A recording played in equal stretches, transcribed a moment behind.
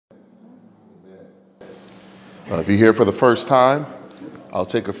If you're here for the first time, I'll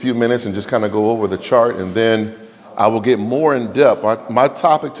take a few minutes and just kind of go over the chart, and then I will get more in depth. My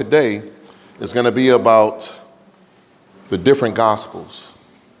topic today is going to be about the different gospels.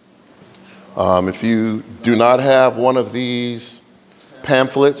 If you do not have one of these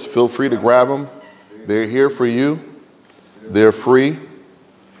pamphlets, feel free to grab them. They're here for you. They're free.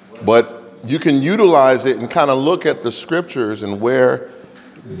 But you can utilize it and kind of look at the scriptures and where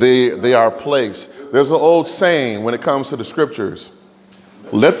they are placed. There's an old saying when it comes to the scriptures: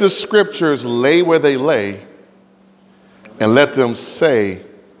 let the scriptures lay where they lay and let them say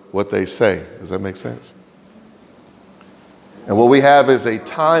what they say. Does that make sense? And what we have is a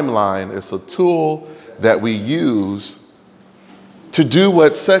timeline. It's a tool that we use to do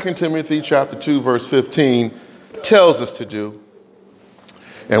what 2 Timothy chapter 2, verse 15 tells us to do.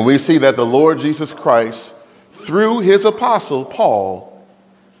 And we see that the Lord Jesus Christ, through his apostle, Paul,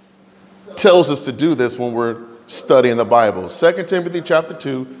 tells us to do this when we're studying the Bible. 2 Timothy chapter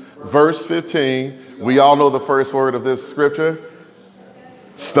 2, verse 15. We all know the first word of this scripture.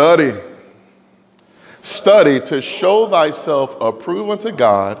 Study. Study to show thyself approved unto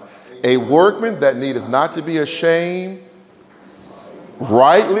God, a workman that needeth not to be ashamed,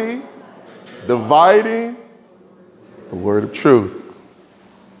 rightly dividing the word of truth.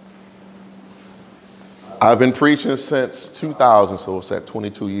 I've been preaching since 2000, so it's at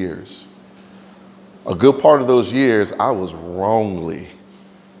 22 years. A good part of those years, I was wrongly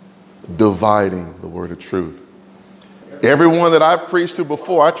dividing the word of truth. Everyone that I've preached to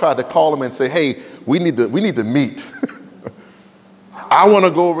before, I tried to call them and say, hey, we need to meet. I want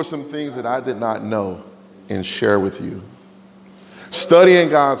to go over some things that I did not know and share with you. Studying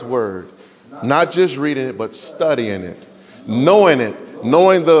God's word, not just reading it, but studying it, knowing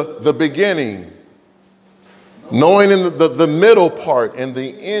the beginning, knowing the middle part and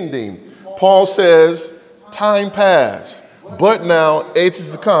the ending. Paul says, time passed, but now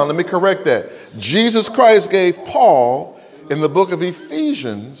ages to come. Let me correct that. Jesus Christ gave Paul in the book of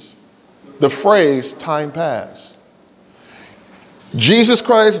Ephesians the phrase time passed. Jesus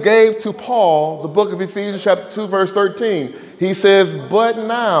Christ gave to Paul the book of Ephesians chapter 2, verse 13. He says, but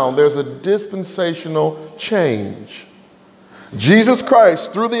now there's a dispensational change. Jesus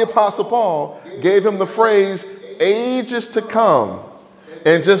Christ, through the apostle Paul, gave him the phrase ages to come.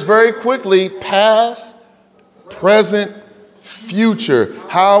 And just very quickly, past, present, future.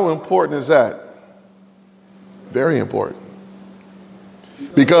 How important is that? Very important.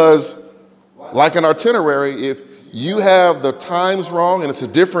 Because like an itinerary, if you have the times wrong and it's a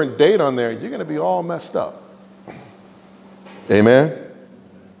different date on there, you're going to be all messed up. Amen.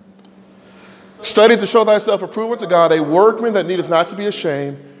 Study to show thyself approved unto God, a workman that needeth not to be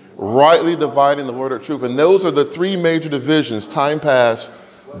ashamed, rightly dividing the word of truth. And those are the three major divisions: time past,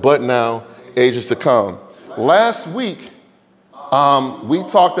 but now, ages to come. Last week, we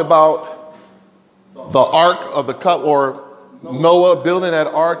talked about the Ark of the Covenant, or Noah building that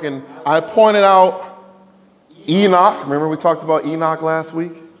ark, and I pointed out Enoch. Remember we talked about Enoch last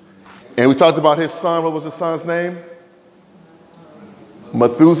week? And we talked about his son. What was his son's name?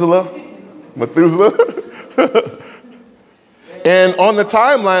 Methuselah. And on the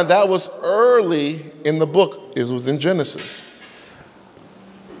timeline, that was early in the book. It was in Genesis.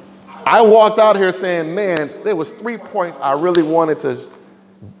 I walked out here saying, man, there was 3 points I really wanted to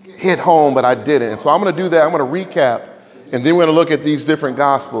hit home, but I didn't. And so I'm going to do that. I'm going to recap, and then we're going to look at these different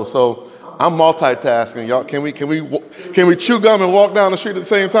gospels. So I'm multitasking, y'all. Can we chew gum and walk down the street at the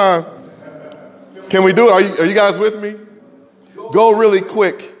same time? Can we do it? Are you guys with me? Go really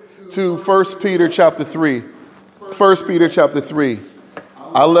quick to 1 Peter chapter 3. 1 Peter chapter 3.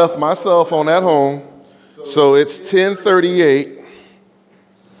 I left my cell phone at home, so it's 10:38.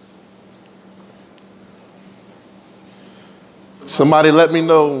 Somebody let me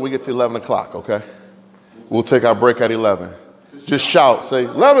know when we get to 11 o'clock, okay? We'll take our break at 11. Just shout, say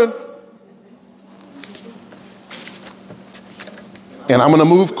 11. And I'm going to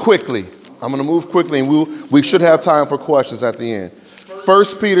move quickly. And we should have time for questions at the end. 1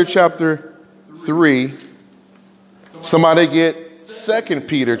 Peter chapter 3. Somebody get 2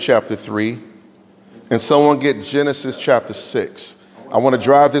 Peter chapter 3. And someone get Genesis chapter 6. I want to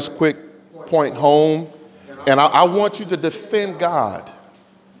drive this quick point home. And I want you to defend God.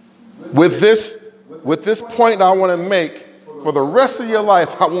 With this point I want to make, for the rest of your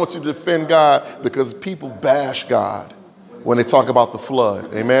life, I want you to defend God, because people bash God when they talk about the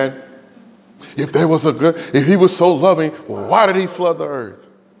flood. Amen? If he was so loving, well, why did he flood the earth?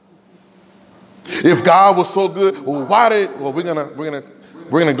 If God was so good, well, we're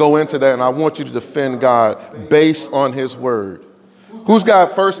gonna go into that, and I want you to defend God based on his word. Who's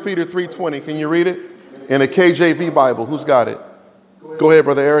got 1 Peter 3:20? Can you read it? In a KJV Bible, who's got it? Go ahead,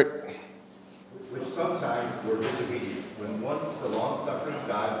 Brother Eric. Which sometime were disobedient, when once the long-suffering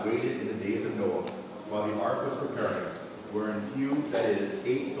God waited in the days of Noah, while the ark was preparing, wherein few, that is,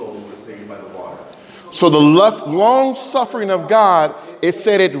 8 souls, were saved by the water. So the long-suffering of God, it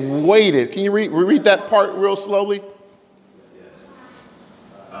said it waited. Can you read that part real slowly? Yes.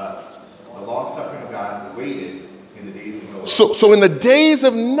 The long-suffering of God waited in the days of Noah. So in the days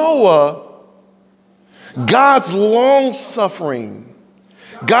of Noah, God's long-suffering,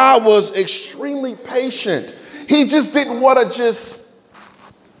 God was extremely patient. He just didn't want to just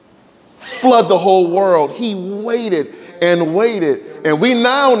flood the whole world. He waited and waited. And we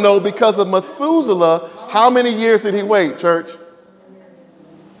now know because of Methuselah, how many years did he wait, church?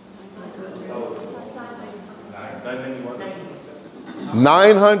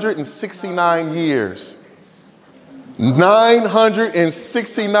 969 years.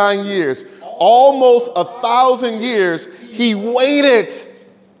 969 years. Almost 1,000 years. He waited.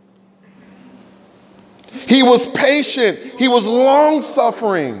 He was patient. He was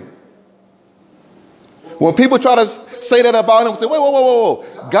long-suffering. When people try to say that about him, say, whoa.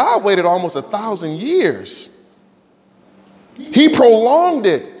 God waited almost 1,000 years. He prolonged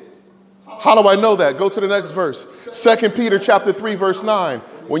it. How do I know that? Go to the next verse. 2 Peter chapter 3, verse 9.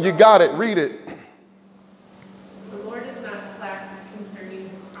 When you got it, read it. The Lord is not slack concerning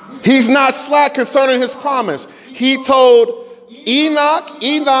his promise. He's not slack concerning his promise. He told Enoch,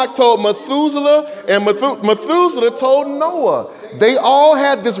 Enoch told Methuselah, and Methuselah told Noah. They all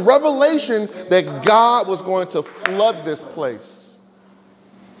had this revelation that God was going to flood this place.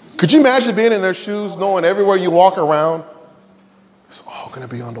 Could you imagine being in their shoes, knowing everywhere you walk around, it's all going to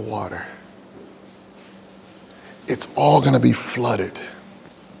be underwater. It's all going to be flooded.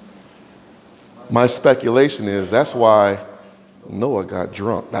 My speculation is that's why Noah got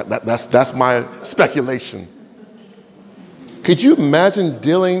drunk. That's my speculation. Could you imagine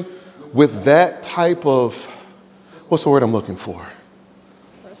dealing with that type of, what's the word I'm looking for?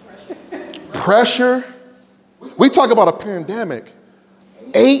 Pressure. We talk about a pandemic.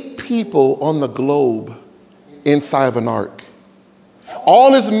 8 people on the globe inside of an ark.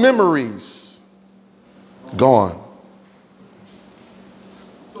 All his memories gone.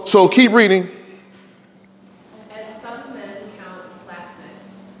 So keep reading. As some men count slackness,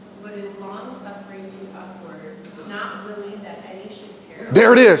 but is long-suffering to usward, not willing that any should perish.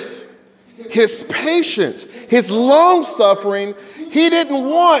 There it is. His patience, his long-suffering, he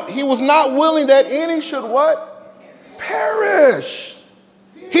was not willing that any should what? Perish.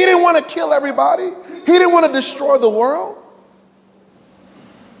 He didn't want to kill everybody. He didn't want to destroy the world.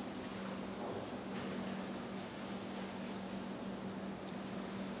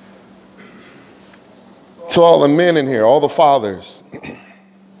 To all the men in here, all the fathers,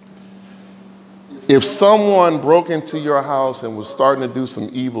 if someone broke into your house and was starting to do some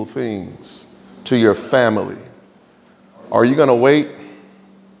evil things to your family, are you going to wait?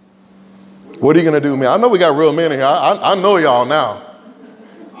 What are you going to do, man? I know we got real men in here. I know y'all now.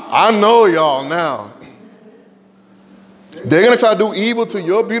 I know y'all now. They're going to try to do evil to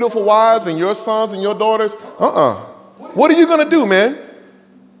your beautiful wives and your sons and your daughters. What are you going to do, man?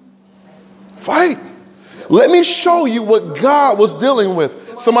 Fight. Let me show you what God was dealing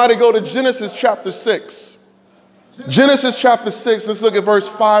with. Somebody go to Genesis chapter 6. Genesis chapter 6, let's look at verse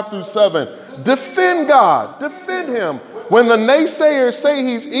 5 through 7. Defend God. Defend him. When the naysayers say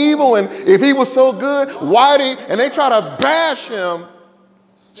he's evil and if he was so good, why did he? And they try to bash him.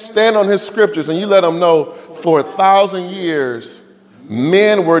 Stand on his scriptures and you let them know for 1,000 years,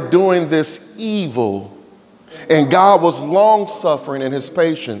 men were doing this evil. And God was long-suffering in his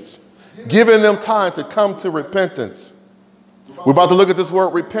patience, giving them time to come to repentance. We're about to look at this word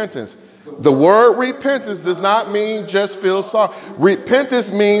repentance. The word repentance does not mean just feel sorry.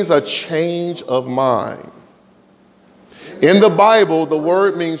 Repentance means a change of mind. In the Bible, the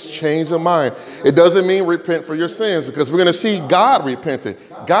word means change of mind. It doesn't mean repent for your sins because we're going to see God repented.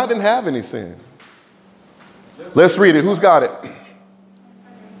 God didn't have any sin. Let's read it. Who's got it?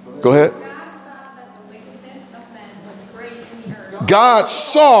 Go ahead. God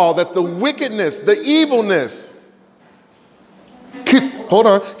saw that the wickedness, the evilness. Hold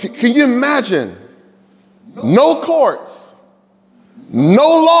on. Can you imagine? No courts,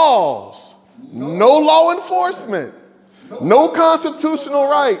 no laws, no law enforcement, no constitutional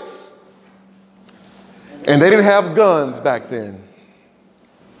rights. And they didn't have guns back then.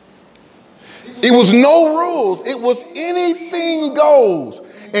 It was no rules. It was anything goes.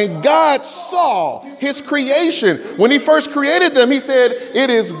 And God saw his creation. When he first created them, he said, it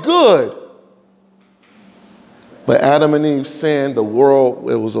is good. But Adam and Eve sinned, the world,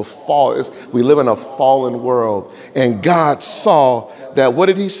 it was a fall. We live in a fallen world. And God saw that, what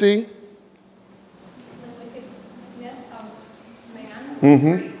did he see? The wickedness of man.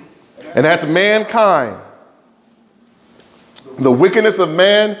 Mm-hmm. And that's mankind. The wickedness of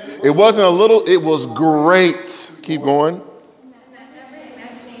man, it wasn't a little, it was great. Keep going. And that every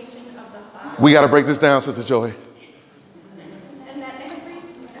imagination of the thought. We got to break this down, Sister Joy. And that every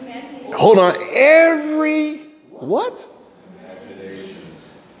imagination. Hold on. Every what? Imagination.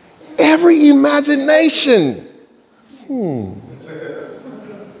 Every imagination.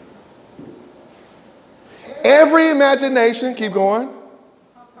 Every imagination, keep going.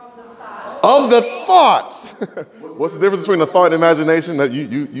 Of the thoughts. What's the difference between a thought and imagination? That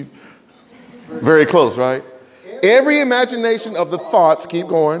you very close, right? Every imagination of the thoughts, keep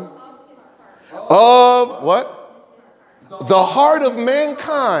going. Of what? The heart of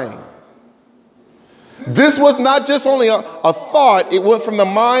mankind. This was not just only a thought. It went from the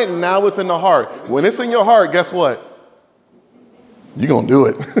mind and now it's in the heart. When it's in your heart, guess what? You're going to do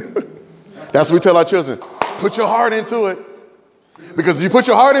it. That's what we tell our children. Put your heart into it. Because if you put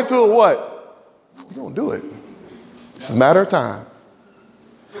your heart into it, what? You're going to do it. It's a matter of time.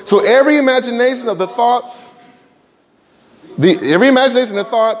 So every imagination of the thoughts, every imagination of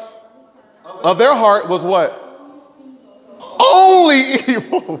the thoughts of their heart was what? Only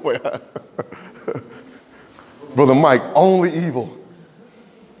evil. Brother Mike, only evil.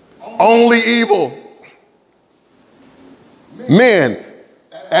 Only evil. Men,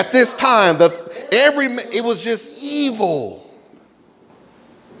 at this time, it was just evil.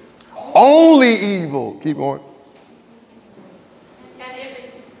 Only evil. Keep going. And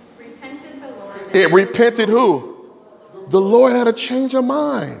it repented the Lord. It repented who? The Lord had a change of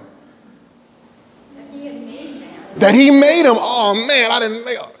mind. That he had made man. That he made him. Oh, man, I didn't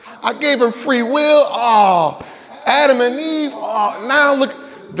make him. I gave him free will. Oh, Adam and Eve. Oh, now look,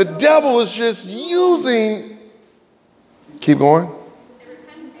 the devil was just using. Keep going.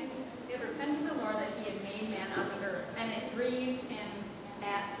 It repented the Lord that he had made man on the earth, and it grieved him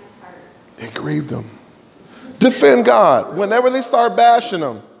at his heart. It grieved him. Defend God. Whenever they start bashing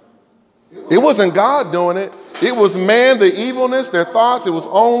him, it wasn't God doing it. It was man, the evilness, their thoughts. It was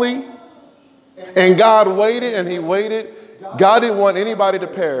only. And God waited and he waited. God didn't want anybody to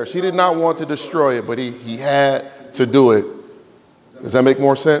perish. He did not want to destroy it, but he had to do it. Does that make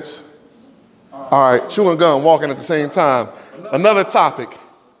more sense? All right, chewing gum, walking at the same time. Another topic.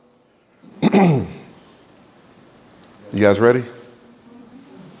 You guys ready?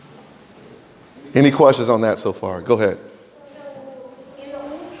 Any questions on that so far? Go ahead. So in the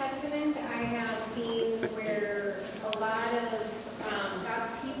Old Testament, I have seen where a lot of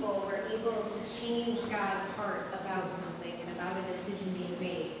God's people were able to change God's heart about something and about a decision being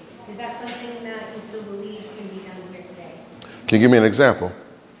made. Is that something that you still believe can be done here today? Can you give me an example?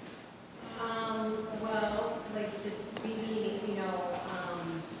 Well, like just maybe,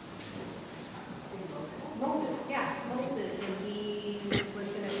 Moses, and he was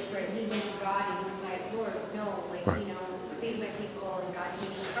going to destroy it. He went to God and he was like, Lord, no, save my people, and God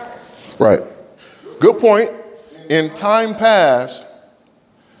changed his heart. Right. Good point. In time past,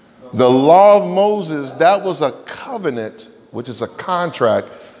 the law of Moses, that was a covenant, which is a contract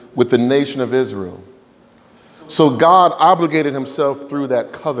with the nation of Israel. So God obligated himself through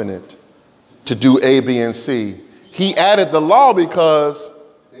that covenant to do A, B, and C. He added the law because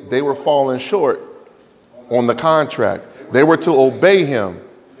they were falling short on the contract. They were to obey him.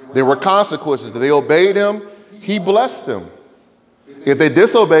 There were consequences. If they obeyed him, he blessed them. If they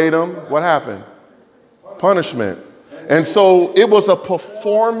disobeyed him, what happened? Punishment. And so it was a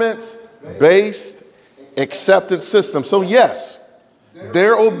performance-based acceptance system. So yes,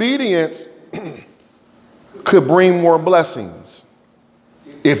 their obedience could bring more blessings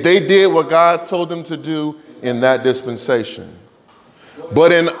if they did what God told them to do in that dispensation.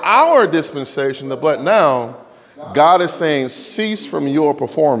 But in our dispensation, the but now, God is saying, cease from your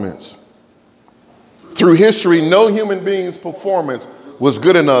performance. Through history, no human being's performance was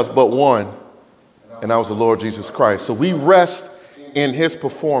good enough but one, and that was the Lord Jesus Christ. So we rest in his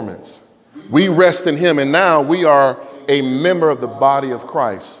performance. We rest in him, and now we are a member of the body of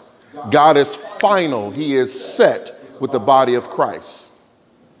Christ. God is final. He is set with the body of Christ.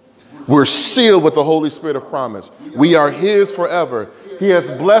 We're sealed with the Holy Spirit of promise. We are his forever. He has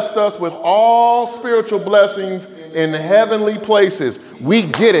blessed us with all spiritual blessings in heavenly places. We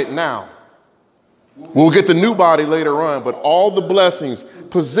get it now. We'll get the new body later on, but all the blessings,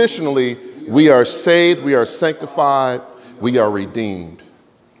 positionally, we are saved, we are sanctified, we are redeemed.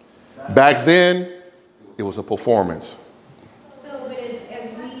 Back then, it was a performance. So, but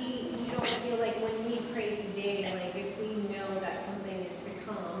as we, you don't feel like when we pray today,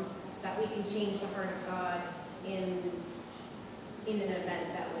 can change the heart of God in an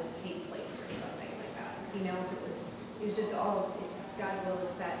event that would take place or something like that. You know, it was just all, it's God's will is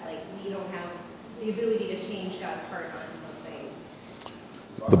set. Like, we don't have the ability to change God's heart on something.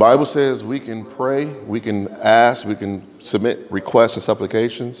 The Bible says we can pray, we can ask, we can submit requests and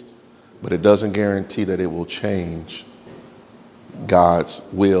supplications, but it doesn't guarantee that it will change God's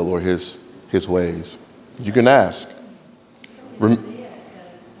will or his ways. You can ask. In Isaiah it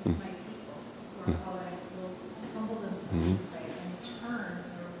says, my people will humble themselves and pray and turn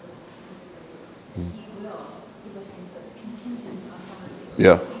their way. He will. He was saying, so it's contingent on something.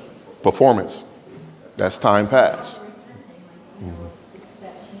 Yeah. Performance. That's time passed. It's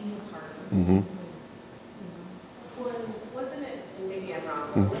that change of heart. Well, wasn't it, and maybe I'm wrong,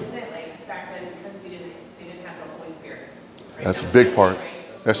 but wasn't it like back then because they didn't have the Holy Spirit? Right? That's a big part.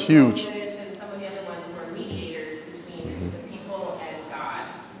 Right? That's huge. Moses and some of the other ones were mediators between the people and God.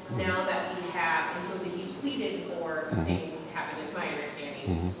 Now that we have, and so that he pleaded for things to happen, is my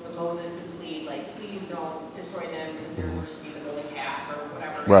understanding. So Moses would plead, like, please don't destroy them because they're worshiping the golden calf or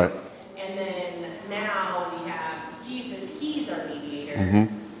whatever. Right. And then now we have Jesus, he's our mediator,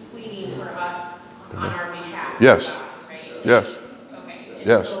 pleading for us on our behalf. Yes. God, right? Yes. Okay. And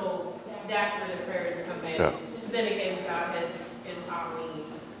Yes. so that's where the prayers come in. Yeah. Then again, God is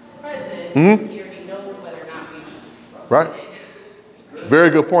omnipresent. He already knows whether or not we Right. Very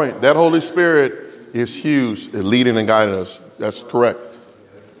good point. That Holy Spirit is huge in leading and guiding us. That's correct.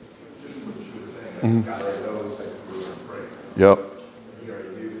 Just what she was saying, God already knows that we're going to pray. Yep. He already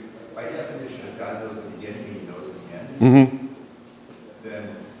knew. By definition, if God knows the beginning and he knows the end,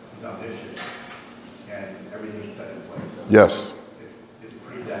 then he's omniscient and everything's set in place. Yes. It's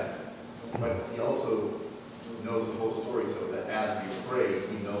predestined. But he also knows the whole story so that as we pray,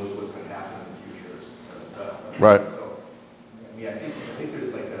 he knows what's going to happen in the future as well. Right. So, I mean, I think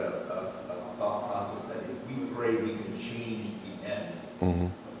there's like a thought process that if we pray, we can change the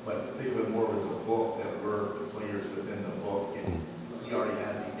end. But think of it more as a book that we're the players within the book, and he already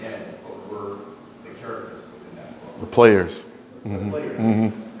has the end, but we're the characters within that book. The players. The players.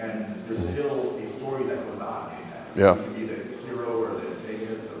 And there's still a story that goes on in that. Yeah. You can be the hero or the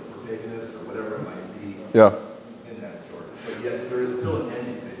antagonist or protagonist or whatever it might be Yeah. in that story. But yet there is still an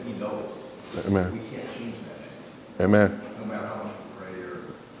ending that he knows. Amen. We can't change that ending, Amen. no matter how much we pray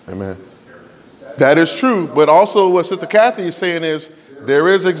or Amen. his characters. That is true. But also what Sister Kathy is saying is there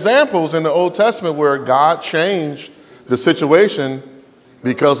is examples in the Old Testament where God changed the situation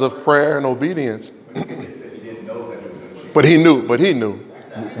because of prayer and obedience. That he didn't know that he was going to change. But he knew.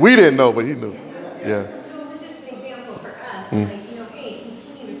 We didn't know, but he knew. Yeah. So it was just an example for us, like, you know, hey,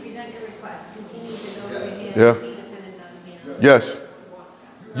 continue to present your requests, continue to go to him, Yeah. be dependent on him. Yes.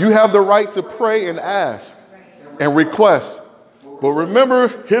 You have the right to pray and ask and request. But remember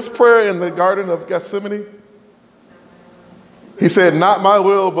his prayer in the Garden of Gethsemane? He said, not my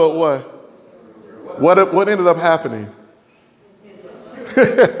will, but what? What ended up happening?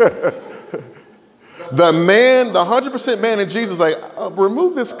 The man, the 100% man in Jesus, like,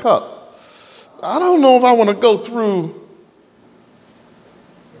 remove this cup. I don't know if I want to go through.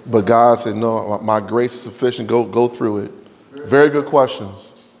 But God said, no, my grace is sufficient. Go through it. Very good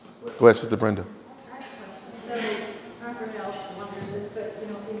questions. Go ahead, Sister Brenda. So, everyone else wonders this, but, you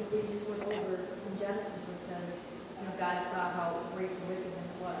know, we just went over in Genesis, it says, you know, God saw how great the wickedness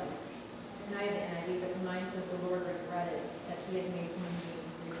was. And I think that mine says the Lord regretted that he had made human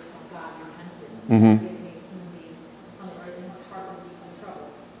beings who God repented. He had made human beings on the earth, and his heart was deep in trouble.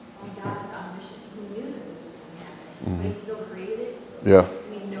 And God is omniscient. He knew that this was going to happen, but he still created it. Yeah. I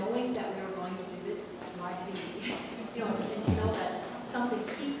mean, knowing that we were going to do this, why did he, you know, and to know that something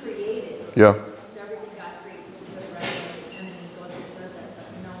he created. Yeah. So everything God creates is good, right? And then he goes and does it, but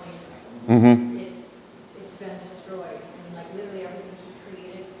knowing it's been destroyed. And like literally everything he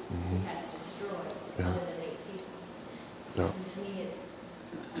created, he had to destroy Yeah. other than make people. Yeah. And to me, it's,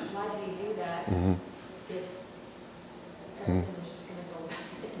 why did he do that if everything was just going to go back?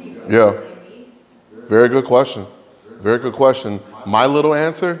 Yeah. You know what I mean? Very good question. Very good question. My little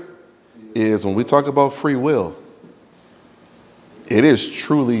answer is when we talk about free will, it is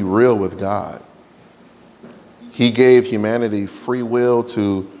truly real with God. He gave humanity free will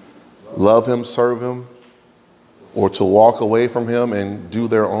to love him, serve him, or to walk away from him and do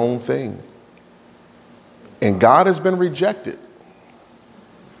their own thing. And God has been rejected.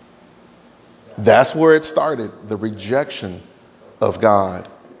 That's where it started, the rejection of God.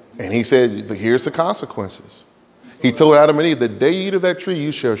 And he said, here's the consequences. He told Adam and Eve, the day you eat of that tree,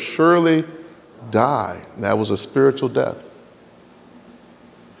 you shall surely die. And that was a spiritual death.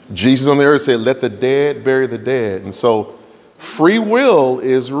 Jesus on the earth said, let the dead bury the dead. And so Free will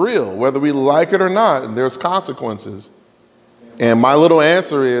is real, whether we like it or not, and there's consequences. And my little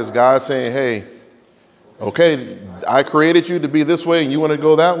answer is God saying, hey, okay, I created you to be this way and you want to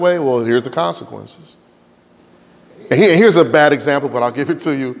go that way? Well, here's the consequences. And here's a bad example, but I'll give it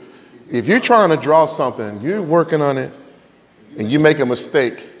to you. If you're trying to draw something, you're working on it, and you make a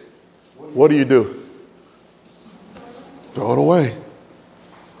mistake, what do? Throw it away.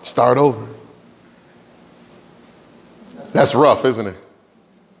 Start over. That's rough, isn't it?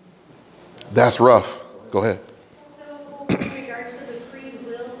 That's rough. Go ahead. So, in regards to the free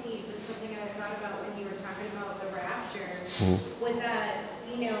will piece, is something I thought about when you were talking about the rapture. Was that,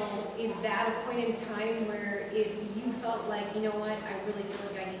 is that a point in time where if you felt like, you know what, I really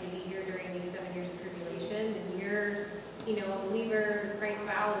feel like I need to be here during these 7 years of tribulation, and you're, a believer, Christ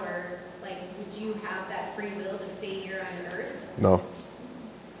follower, like, would you have that free will to stay here on earth? No.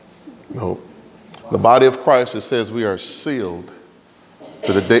 The body of Christ, it says we are sealed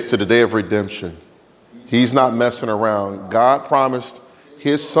to the day of redemption. He's not messing around. God promised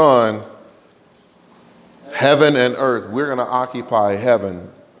his son heaven and earth. We're going to occupy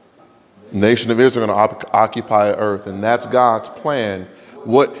heaven. The nation of Israel are going to occupy earth, and that's God's plan.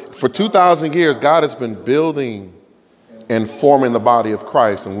 For 2,000 years, God has been building and forming the body of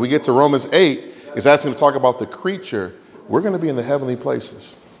Christ. And when we get to Romans 8, it's asking to talk about the creature. We're going to be in the heavenly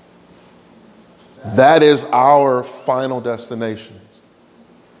places. That is our final destination.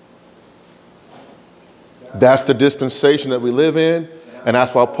 That's the dispensation that we live in. And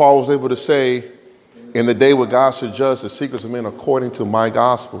that's why Paul was able to say, in the day where God should judge the secrets of men according to my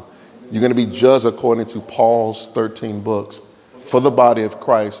gospel, you're going to be judged according to Paul's 13 books for the body of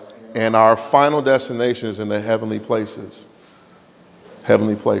Christ. And our final destination is in the heavenly places.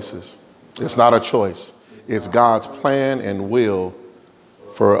 Heavenly places. It's not a choice. It's God's plan and will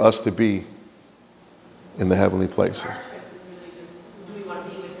for us to be in the heavenly places. Our choice is really just, do we want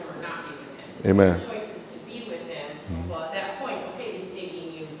to be with him or not be with him? Amen. Our choice is to be with him. Well, at that point, okay, he's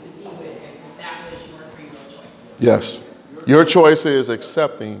taking you to be with him because that was your free will choice. Yes. Your choice is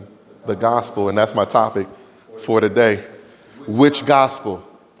accepting the gospel, and that's my topic for today. Which gospel?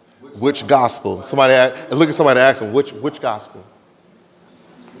 Which gospel? Look at somebody and ask them, which gospel?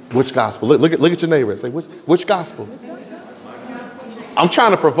 Which gospel? Look at your neighbor and say, which gospel? I'm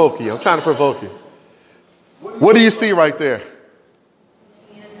trying to provoke you. What do you see right there?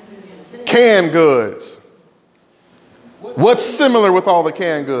 Canned goods. What's similar with all the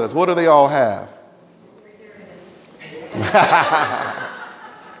canned goods? What do they all have?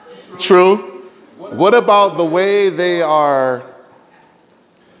 True. What about the way they are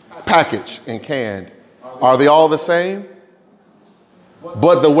packaged and canned? Are they all the same?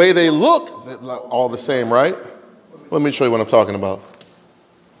 But the way they look, they're all the same, right? Let me show you what I'm talking about.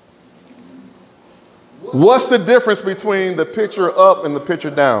 What's the difference between the picture up and the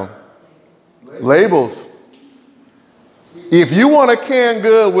picture down? Labels. If you want a canned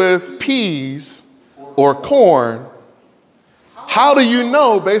good with peas or corn, how do you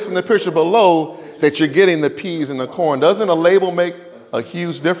know, based on the picture below, that you're getting the peas and the corn? Doesn't a label make a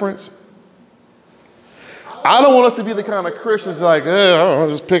huge difference? I don't want us to be the kind of Christians like, I'll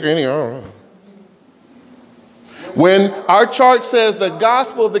just pick any. When our chart says the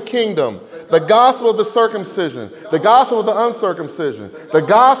gospel of the kingdom, the gospel of the circumcision, the gospel of the uncircumcision, the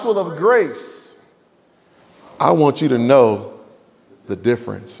gospel of grace, I want you to know the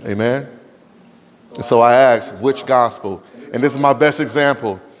difference. Amen? And so I ask, which gospel? And this is my best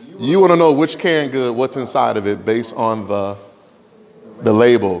example. You want to know which canned good, what's inside of it based on the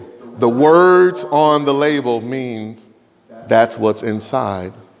label. The words on the label means that's what's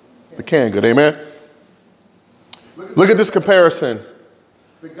inside the canned good. Amen? Look at this comparison.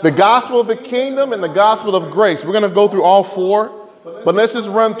 The gospel of the kingdom and the gospel of grace. We're going to go through all four, but let's just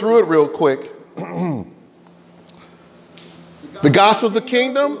run through it real quick. The gospel of the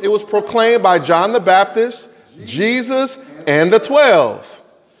kingdom, it was proclaimed by John the Baptist, Jesus, and the 12.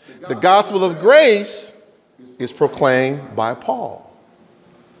 The gospel of grace is proclaimed by Paul.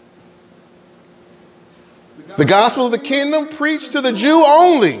 The gospel of the kingdom preached to the Jew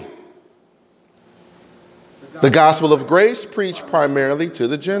only. The gospel of grace preached primarily to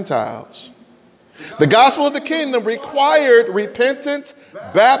the Gentiles. The gospel of the kingdom required repentance,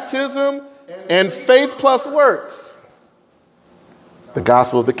 baptism, and faith plus works. The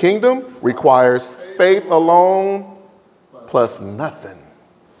gospel of the kingdom requires faith alone plus nothing.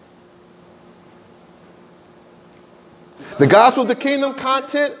 The gospel of the kingdom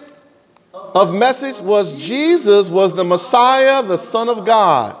content of message was Jesus was the Messiah, the Son of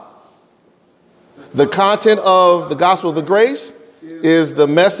God. The content of the gospel of the grace is the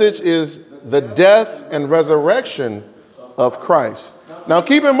message is the death and resurrection of Christ. Now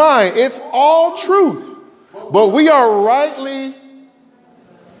keep in mind, it's all truth, but we are rightly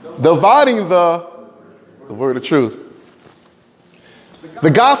dividing the word of truth.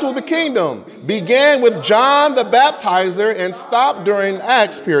 The gospel of the kingdom began with John the Baptizer and stopped during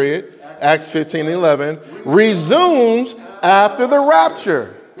Acts period, Acts 15 and 11, resumes after the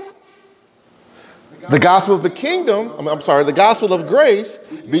rapture. The gospel of the kingdom, the gospel of grace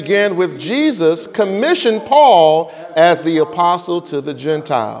began with Jesus commissioned Paul as the apostle to the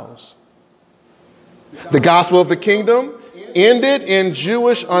Gentiles. The gospel of the kingdom ended in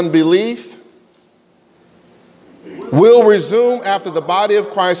Jewish unbelief, will resume after the body of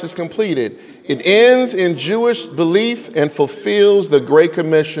Christ is completed. It ends in Jewish belief and fulfills the Great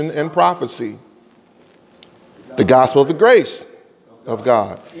Commission and prophecy. The gospel of the grace of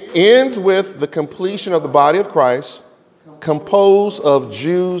God ends with the completion of the body of Christ, composed of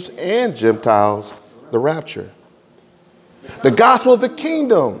Jews and Gentiles, the rapture. The gospel of the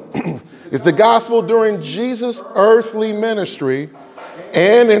kingdom is the gospel during Jesus' earthly ministry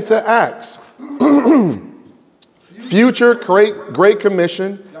and into Acts. Future great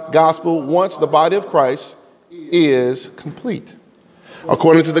commission gospel once the body of Christ is complete.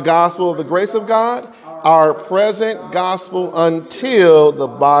 According to the gospel of the grace of God, our present gospel until the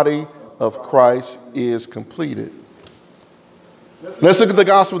body of Christ is completed. Let's look at the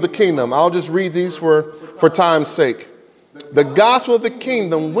gospel of the kingdom. I'll just read these for time's sake. The gospel of the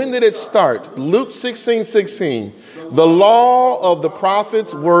kingdom, when did it start? Luke 16:16. The law of the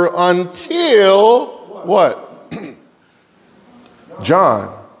prophets were until what? John.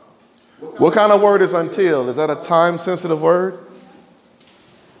 What kind of word is until? Is that a time-sensitive word?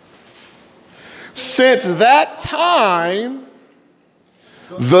 Since that time,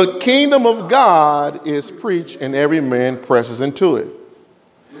 the kingdom of God is preached and every man presses into it.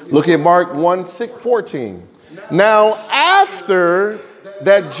 Look at Mark 1:14. Now, after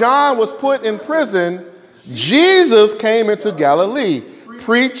that John was put in prison, Jesus came into Galilee,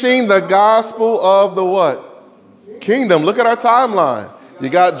 preaching the gospel of the what? Kingdom. Look at our timeline. You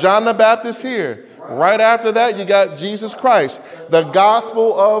got John the Baptist here. Right after that, you got Jesus Christ. The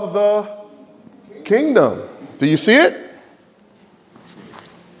gospel of the kingdom. Do you see it?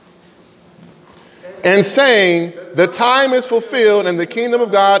 And saying, the time is fulfilled and the kingdom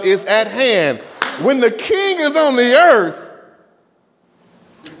of God is at hand. When the king is on the earth,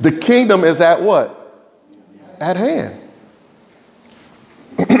 the kingdom is at what? At hand.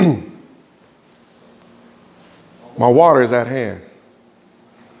 My water is at hand.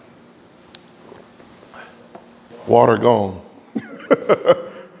 Water gone.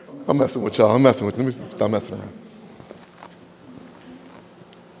 I'm messing with y'all. I'm messing with you. Let me stop messing around.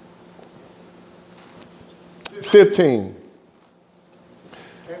 15.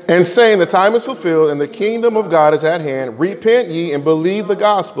 And saying the time is fulfilled and the kingdom of God is at hand, repent ye and believe the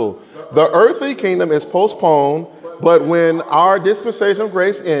gospel. The earthly kingdom is postponed, but when our dispensation of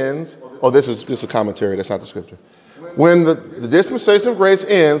grace ends, this is a commentary, that's not the scripture. When the dispensation of grace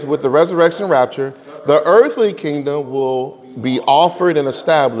ends with the resurrection and rapture, the earthly kingdom will be offered and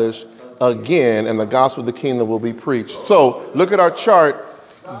established again, and the gospel of the kingdom will be preached. So look at our chart.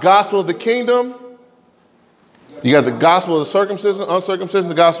 Gospel of the kingdom. You got the gospel of the circumcision, uncircumcision,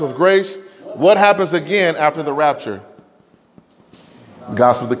 the gospel of grace. What happens again after the rapture? The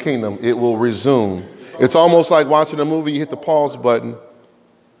gospel of the kingdom. It will resume. It's almost like watching a movie. You hit the pause button,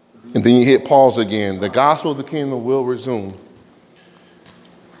 and then you hit pause again. The gospel of the kingdom will resume.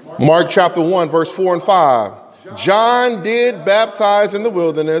 Mark chapter 1, verse 4 and 5. John did baptize in the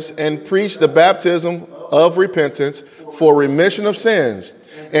wilderness and preach the baptism of repentance for remission of sins.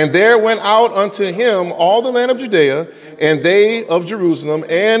 And there went out unto him all the land of Judea, and they of Jerusalem,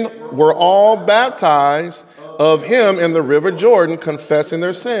 and were all baptized of him in the river Jordan, confessing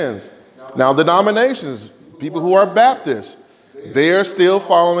their sins. Now, denominations, people who are Baptists, they are still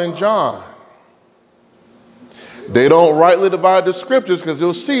following John. They don't rightly divide the scriptures, because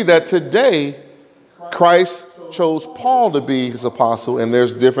you'll see that today Christ chose Paul to be his apostle, and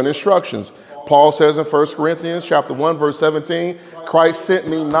there's different instructions. Paul says in 1 Corinthians chapter 1, verse 17, Christ sent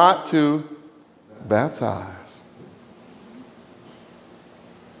me not to baptize.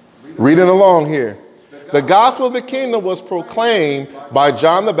 Reading along here. The gospel of the kingdom was proclaimed by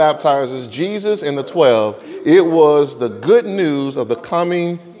John the Baptizer, Jesus and the 12. It was the good news of the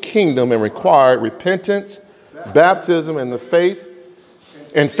coming kingdom and required repentance, baptism, and the faith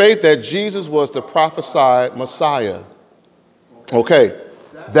that Jesus was the prophesied Messiah. Okay.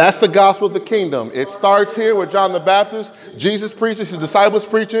 That's the gospel of the kingdom. It starts here with John the Baptist. Jesus preaches, his disciples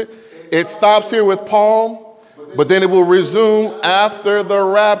preach it. It stops here with Paul, but then it will resume after the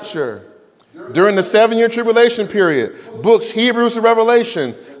rapture. during the 7-year tribulation period, books Hebrews to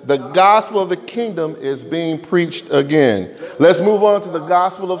Revelation, the gospel of the kingdom is being preached again. Let's move on to the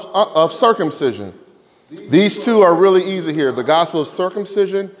gospel of circumcision. These two are really easy here. The gospel of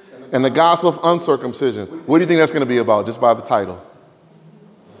circumcision and the gospel of uncircumcision. What do you think that's going to be about, just by the title?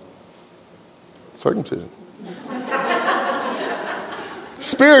 Circumcision.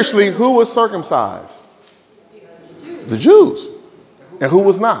 Spiritually, who was circumcised? The Jews. And who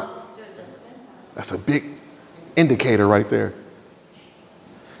was not? That's a big indicator right there.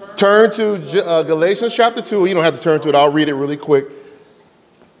 Turn to Galatians chapter 2. You don't have to turn to it. I'll read it really quick.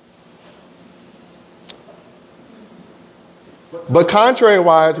 But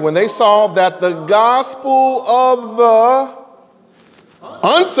contrariwise, when they saw that the gospel of the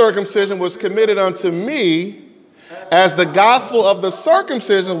uncircumcision was committed unto me, as the gospel of the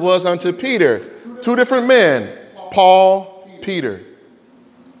circumcision was unto Peter. Two different men, Paul, Peter.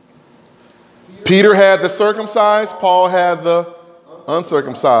 Peter had the circumcised, Paul had the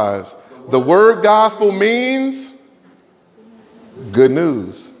uncircumcised. The word gospel means good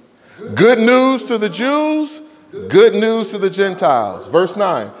news. Good news to the Jews, good news to the Gentiles. Verse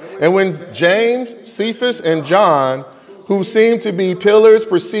 9. And when James, Cephas, and John, who seemed to be pillars,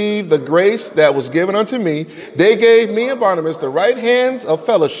 perceived the grace that was given unto me, they gave me and Barnabas the right hands of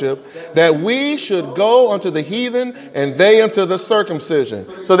fellowship, that we should go unto the heathen and they unto the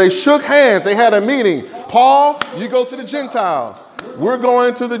circumcision. So they shook hands. They had a meeting. Paul, you go to the Gentiles. We're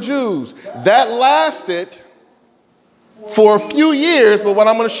going to the Jews. That lasted for a few years, but what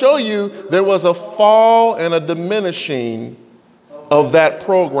I'm going to show you, there was a fall and a diminishing of that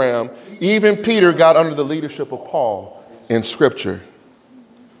program. Even Peter got under the leadership of Paul in Scripture.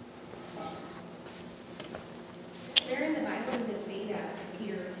 Where in the Bible does it say that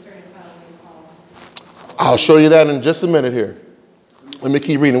Peter started following Paul? I'll show you that in just a minute here. Let me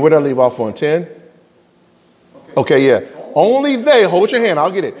keep reading. Where did I leave off on? 10? Okay, yeah. Only they, hold your hand,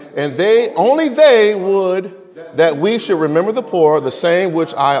 I'll get it. And only they would that we should remember the poor, the same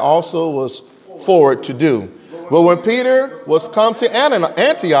which I also was forward to do. But when Peter was come to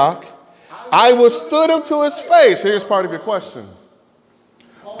Antioch, I withstood him to his face. Here's part of your question.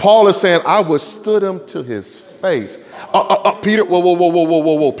 Paul is saying, I withstood him to his face. Peter,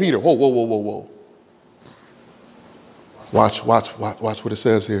 whoa, Peter, whoa. Watch what it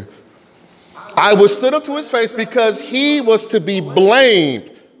says here. I withstood him to his face because he was to be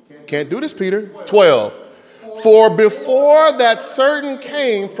blamed. Can't do this, Peter. 12. For before that certain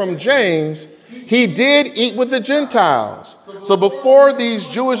came from James, he did eat with the Gentiles. So before these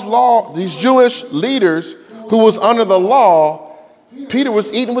Jewish leaders who was under the law, Peter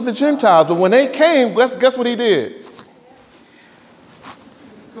was eating with the Gentiles. But when they came, guess what he did?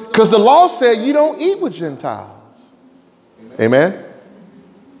 Because the law said you don't eat with Gentiles. Amen?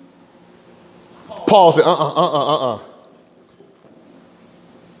 Paul said,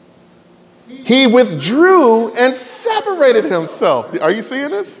 He withdrew and separated himself. Are you seeing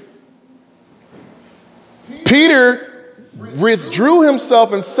this? Peter withdrew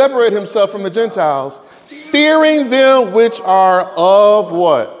himself and separated himself from the Gentiles, fearing them which are of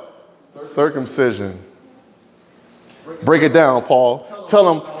what? Circumcision. Break it down, Paul.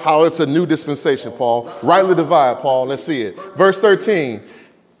 Tell them how it's a new dispensation, Paul. Rightly divide, Paul. Let's see it. Verse 13.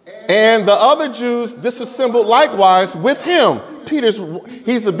 And the other Jews disassembled likewise with him.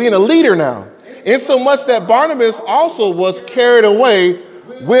 He's being a leader now. Insomuch that Barnabas also was carried away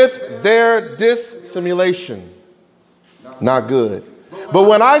with their dissimulation. Not good. But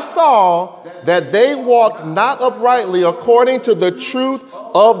when I saw that they walked not uprightly according to the truth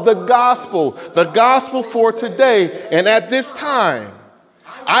of the gospel for today and at this time,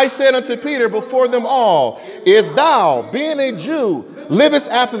 I said unto Peter before them all, if thou, being a Jew, livest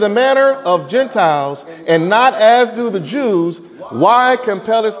after the manner of Gentiles, and not as do the Jews, why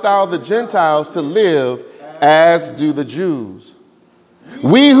compellest thou the Gentiles to live as do the Jews?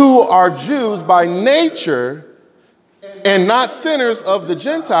 We who are Jews by nature, and not sinners of the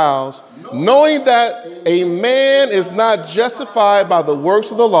Gentiles, knowing that a man is not justified by the works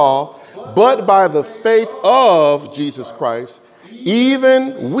of the law, but by the faith of Jesus Christ,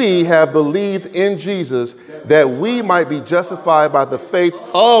 even we have believed in Jesus, that we might be justified by the faith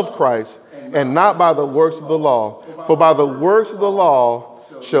of Christ, and not by the works of the law. For by the works of the law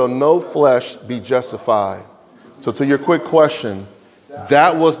shall no flesh be justified. So to your quick question,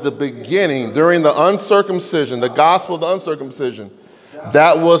 that was the beginning during the uncircumcision, the gospel of the uncircumcision.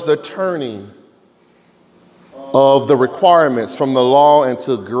 That was the turning of the requirements from the law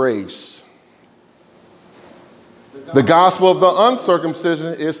into grace. The gospel of the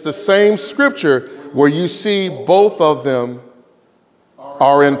uncircumcision is the same scripture where you see both of them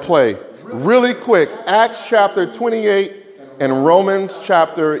are in play. really quick, Acts chapter 28 and Romans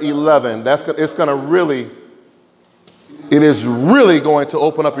chapter 11. It's going to really, it is really going to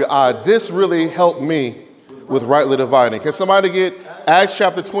open up your eye. This really helped me with rightly dividing. Can somebody get Acts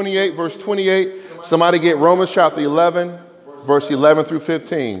chapter 28, verse 28? Somebody get Romans chapter 11, verse 11 through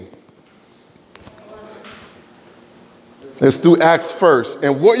 15. Let's do Acts first.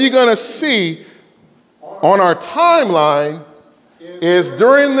 And what you're going to see on our timeline is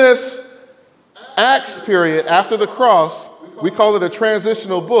during this Acts period after the cross, we call it a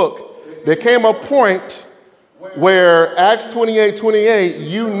transitional book, there came a point where Acts 28:28,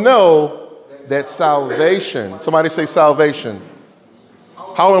 you know that salvation, somebody say salvation.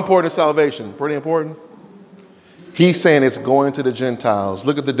 How important is salvation? Pretty important. He's saying it's going to the Gentiles.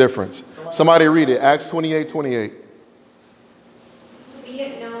 Look at the difference. Somebody read it, Acts 28:28. Be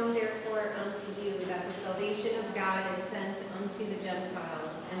it known therefore unto you that the salvation of God is sent unto the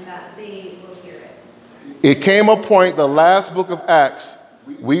Gentiles, and that they will hear it. It came a point, the last book of Acts,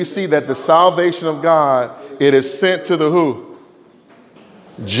 we see that the salvation of God, it is sent to the who?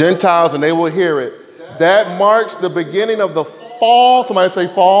 Gentiles, and they will hear it. That marks the beginning of the fall. Somebody say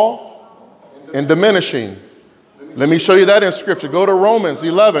fall. And diminishing. Let me show you that in Scripture. Go to Romans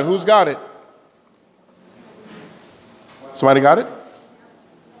 11. Who's got it? Somebody got it?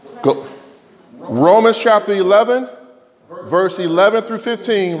 Go. Romans chapter 11, verse 11 through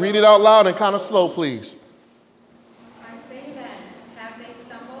 15. Read it out loud and kind of slow, please. I say then, have they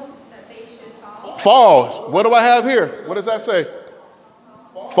stumbled that they should fall? Fall. What do I have here? What does that say?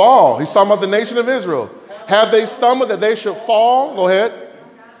 Fall. He's talking about the nation of Israel. Have they stumbled that they should fall? Go ahead.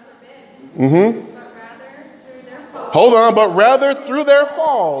 God forbid. But rather through their fall. Hold on, but rather through their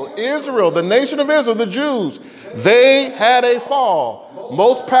fall, Israel, the nation of Israel, the Jews, they had a fall.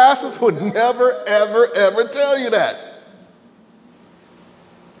 Most pastors would never, ever, ever tell you that.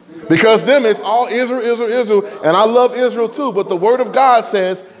 Because them, it's all Israel, Israel, Israel. And I love Israel too, but the word of God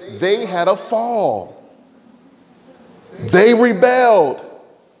says they had a fall. They rebelled.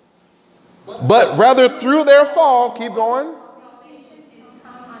 But rather through their fall, keep going.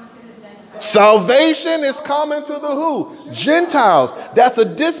 Salvation is coming to the who? Gentiles. That's a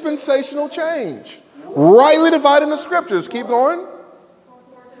dispensational change. Rightly dividing the scriptures. Keep going.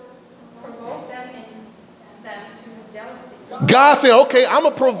 Provoke them to jealousy. God said, okay, I'm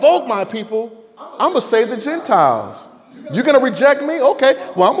going to provoke my people. I'm going to save the Gentiles. You're going to reject me? Okay,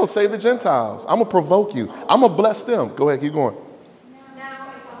 well, I'm going to save the Gentiles. I'm going to provoke you. I'm going to bless them. Go ahead, keep going.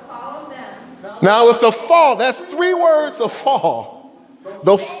 Now, if the fall of them. Now, if the fall, that's 3 words of fall.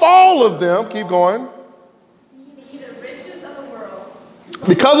 The fall of them, keep going. Be the riches of the world.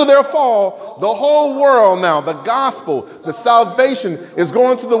 Because of their fall, the whole world now, the gospel, the salvation is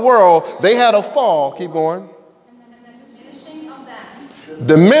going to the world. They had a fall. Keep going. And then the diminishing of them.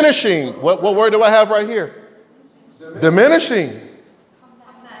 Diminishing. What word do I have right here? Diminishing.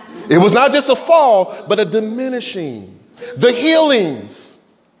 It was not just a fall, but a diminishing. The healings.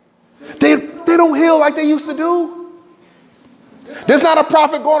 They don't heal like they used to do. There's not a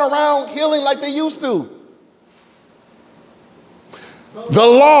prophet going around healing like they used to. The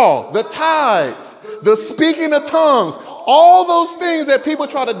law, the tithes, the speaking of tongues, all those things that people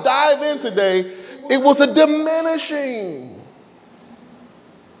try to dive in today, it was a diminishing.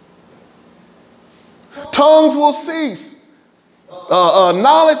 Tongues will cease.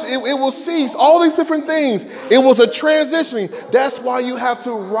 Knowledge, it will cease. All these different things. It was a transitioning. That's why you have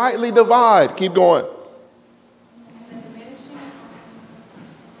to rightly divide. Keep going.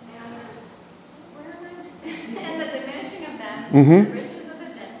 And the diminishing of them, the riches of the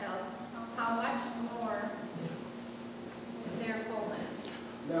Gentiles, how much more their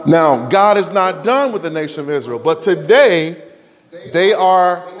fullness. Now, God is not done with the nation of Israel, but today they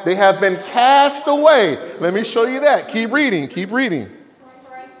have been cast away. Let me show you that. Keep reading, keep reading.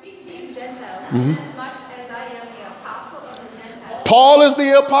 For I speak to you Gentiles, as much as I am the apostle of the Gentiles. Paul is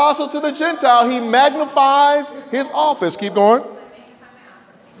the apostle to the Gentile. He magnifies his office. Keep going.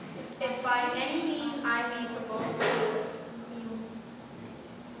 If by any means I may provoke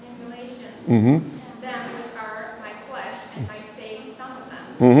emulation, them which are my flesh, and I save some of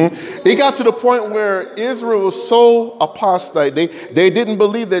them. It got to the point where Israel was so apostate. They didn't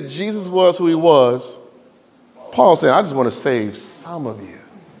believe that Jesus was who he was. Paul said, I just want to save some of you.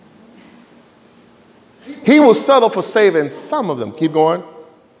 He will settle for saving some of them. Keep going.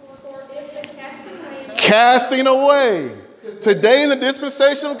 For if the Casting away. Today in the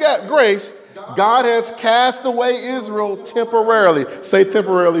dispensation of grace, God has cast away Israel temporarily. Say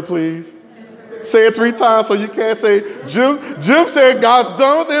temporarily, please. Say it 3 times so you can't say, Jim said God's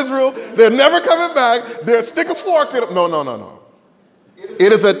done with Israel. They're never coming back. They'll stick a fork in them. No.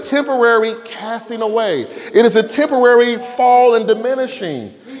 It is a temporary casting away. It is a temporary fall and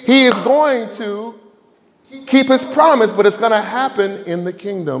diminishing. He is going to keep his promise, but it's going to happen in the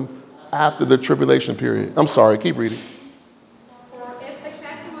kingdom after the tribulation period. I'm sorry, keep reading. For if the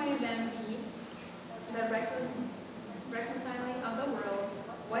casting away then be the reconciling of the world,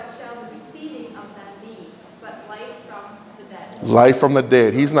 what shall the receiving of them be, but life from the dead? Life from the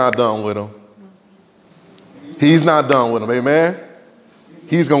dead. He's not done with them. He's not done with them. Amen?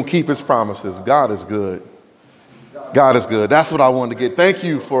 He's going to keep his promises. God is good. God is good. That's what I wanted to get. Thank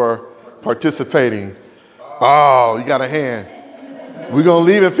you for participating. Oh, you got a hand. We're going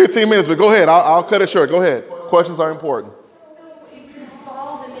to leave in 15 minutes, but go ahead. I'll cut it short. Go ahead. Questions are important. So if this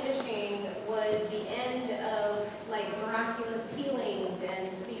fall diminishing was the end of like miraculous healings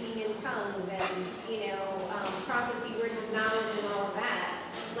and speaking in tongues and, you know, prophecy, words of knowledge and all of that,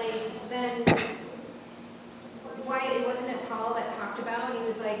 like then why it wasn't it Paul that talked about? He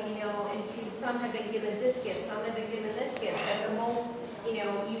was like, you know, and to some have been given this gift, some have been given this gift, but the most, you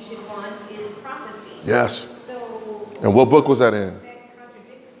know, you should want is prophecy. Yes. So And what book was that in? that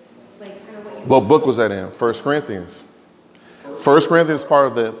contradicts like kind of what you What book was that in? 1 Corinthians. 1 Corinthians is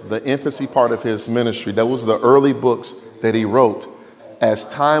part of the infancy part of his ministry. That was the early books that he wrote. As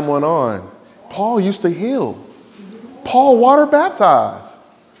time went on, Paul used to heal. Paul water baptized.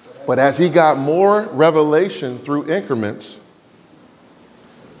 But as he got more revelation through increments,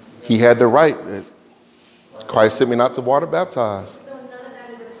 he had to write that Christ sent me not to water baptize. So none of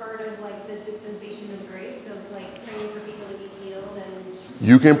that is a part of like this dispensation of grace of like praying for people to be healed and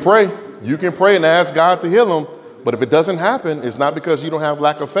You can pray. You can pray and ask God to heal them. But if it doesn't happen, it's not because you don't have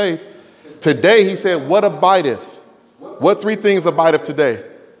lack of faith. Today, he said, what abideth? What three things abideth today?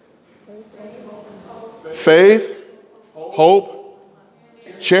 Faith, hope,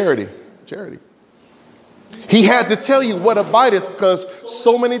 charity. Charity. He had to tell you what abideth because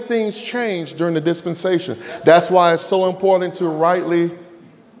so many things changed during the dispensation. That's why it's so important to rightly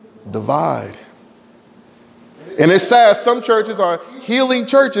divide. And it's sad, some churches are healing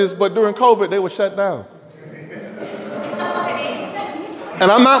churches, but during COVID, they were shut down.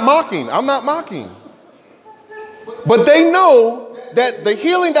 And I'm not mocking. But they know that the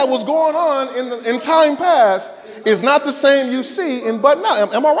healing that was going on in time past is not the same you see in but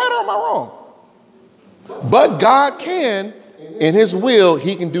now. Am I right or am I wrong? But God can, in his will,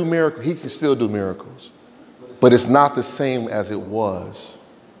 he can do miracles. He can still do miracles. But it's not the same as it was.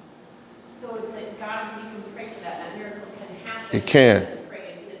 So it's like God, you can pray for that miracle can happen. It can.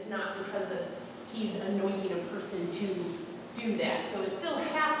 It's not because of he's anointing a person to do that. So it still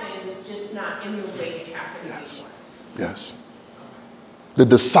happens, just not in the way it happened before. Yes. The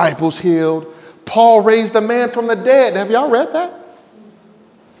disciples healed. Paul raised a man from the dead. Have y'all read that?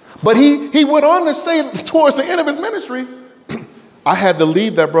 But he went on to say towards the end of his ministry, I had to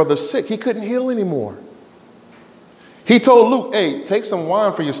leave that brother sick. He couldn't heal anymore. He told Luke, hey, take some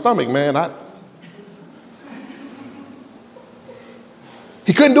wine for your stomach, man.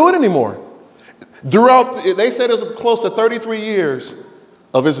 He couldn't do it anymore. Throughout, they said it was close to 33 years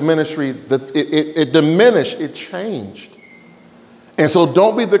of his ministry. It diminished, it changed. And so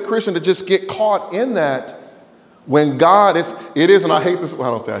don't be the Christian to just get caught in that when God it is, and I hate this, well,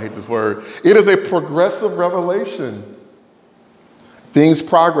 I don't say I hate this word. It is a progressive revelation. Things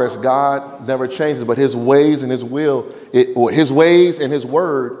progress. God never changes, but his ways and his will, his ways and his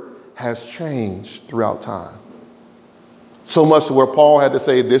word has changed throughout time. So much to where Paul had to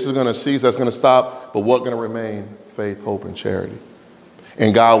say, this is going to cease, that's going to stop, but what's going to remain? Faith, hope, and charity.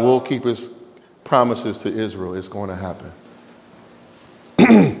 And God will keep his promises to Israel. It's going to happen.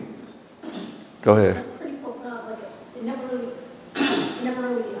 Go ahead. That's pretty profound. Like it never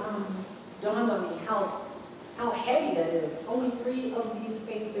really dawned on me how heavy that is. Only 3 of these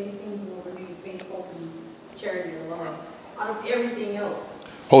faith-based things will remain: faith, hope, and charity or love. Out of everything else.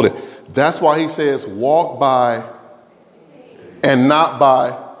 Hold it. That's why he says, walk by and not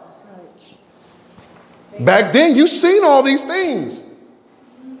by. Back then, you've seen all these things.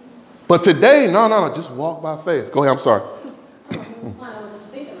 But today, no, just walk by faith. Go ahead, I'm sorry. I was just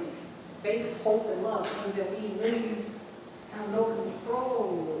thinking, faith, hope, and love, things that we really have no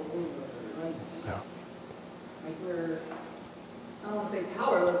control over, right? Yeah. Like we're, I don't want to say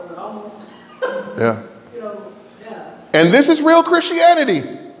powerless, but almost, Yeah. you know, yeah. And this is real Christianity.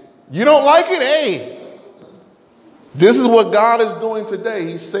 You don't like it? Hey, this is what God is doing today.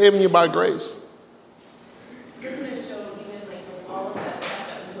 He's saving you by grace. Doesn't it show even like with all of that stuff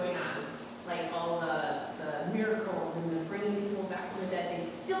that was going on, like all the miracles and the bringing people back from the dead, they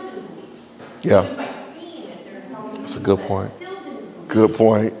still didn't believe. Yeah. Even by seeing it, there's some That's a people good that point. still didn't believe. Good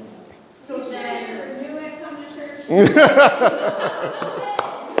point. So then, Knew it, come to church.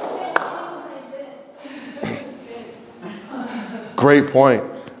 Great point.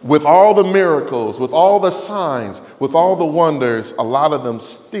 With all the miracles, with all the signs, with all the wonders, a lot of them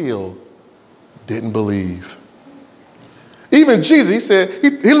still didn't believe. Even Jesus, he said,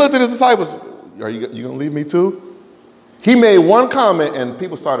 he looked at his disciples, are you going to leave me too? He made one comment and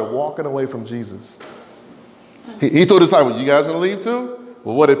people started walking away from Jesus. He told the disciples, you guys going to leave too?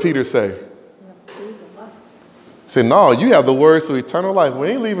 Well, what did Peter say? He said, no, you have the words to eternal life. We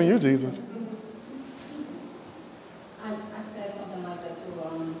ain't leaving you, Jesus. I said something like that to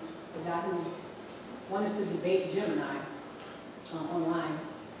the guy who wanted to debate Jim and I online.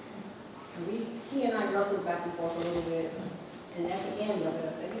 And he and I wrestled back and forth a little bit. And at the end of it,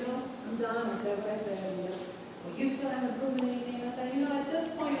 I said, I'm done. I said what I said. Well, you still haven't proven anything. I said, at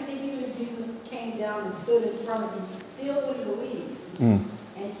this point, I think even if Jesus came down and stood in front of you, you still wouldn't believe. And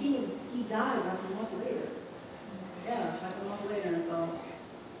he died like a month later. Yeah, like a month later. And so,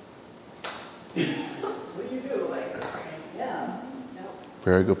 what do you do? Like, yeah.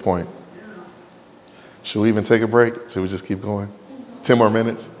 Very good point. Yeah. Should we even take a break? Should we just keep going? 10 more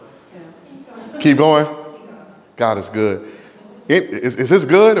minutes? Yeah. Keep going? God is good. Is this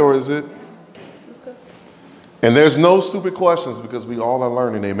good or is it? And there's no stupid questions because we all are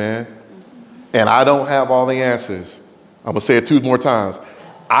learning, amen? And I don't have all the answers. I'm going to say it 2 more times.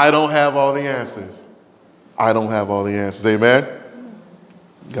 I don't have all the answers. I don't have all the answers, amen?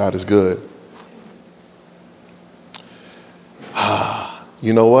 God is good.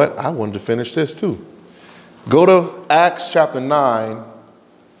 You know what? I wanted to finish this too. Go to Acts chapter 9.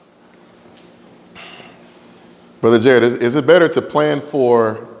 Brother Jared, is it better to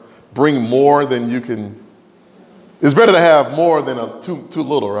bring more than you can? It's better to have more than too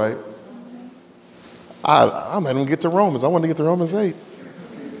little, right? I'm not even get to Romans. I want to get to Romans 8.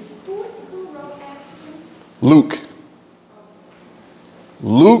 Who wrote Acts? Luke.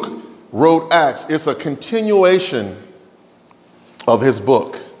 Luke wrote Acts. It's a continuation of his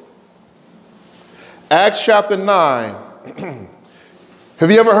book. Acts chapter 9.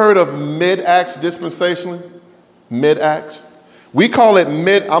 Have you ever heard of mid-Acts dispensationally? Mid-Acts? We call it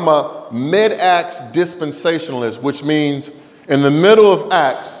I'm a mid-Acts dispensationalist, which means in the middle of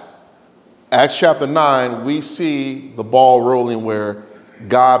Acts chapter 9, we see the ball rolling where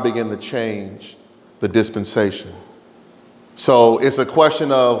God began to change the dispensation. So it's a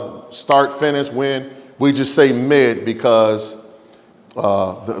question of start, finish, when. We just say mid because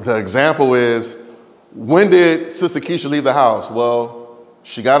the example is, when did Sister Keisha leave the house? Well,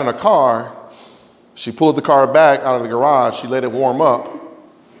 she got in a car. She pulled the car back out of the garage. She let it warm up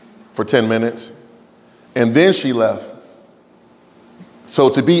for 10 minutes, and then she left. So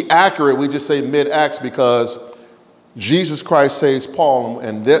to be accurate, we just say mid-Acts because Jesus Christ saves Paul,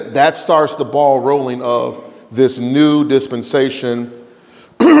 and that starts the ball rolling of this new dispensation,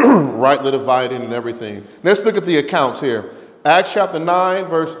 rightly dividing and everything. Let's look at the accounts here. Acts chapter 9,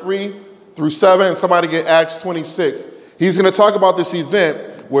 verse 3 through 7, and somebody get Acts 26. He's going to talk about this event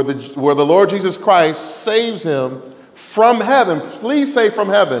where the Lord Jesus Christ saves him from heaven. Please say from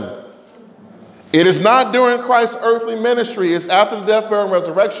heaven. It is not during Christ's earthly ministry. It's after the death, burial, and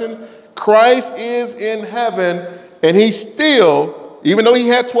resurrection. Christ is in heaven, and he still, even though he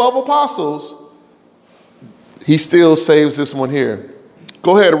had 12 apostles, he still saves this one here.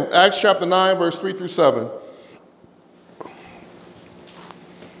 Go ahead, Acts chapter 9, verse 3 through 7.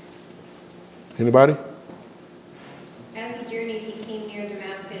 Anybody? As he journeyed, he came near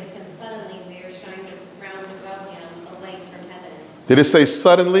Damascus, and suddenly there shined round about him a light from heaven. Did it say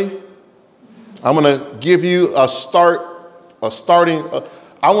suddenly? I'm going to give you I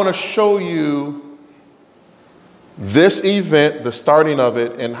want to show you this event, the starting of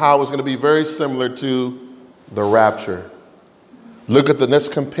it, and how it's going to be very similar to the rapture. Let's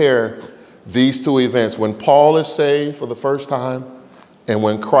compare these 2 events. When Paul is saved for the first time and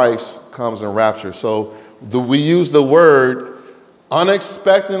when Christ comes in rapture. So we use the word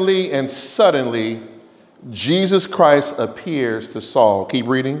unexpectedly and suddenly, Jesus Christ appears to Saul. Keep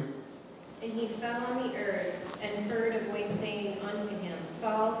reading. And he fell on the earth and heard a voice saying unto him,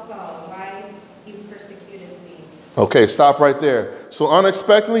 Saul, Saul, why you persecutest me? Okay, stop right there. So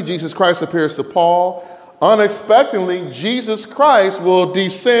unexpectedly, Jesus Christ appears to Paul. Unexpectedly, Jesus Christ will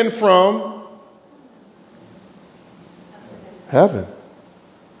descend from heaven.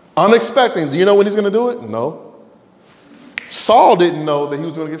 Unexpectedly. Do you know when he's going to do it? No. Saul didn't know that he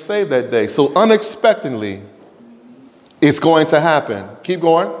was going to get saved that day. So unexpectedly, it's going to happen. Keep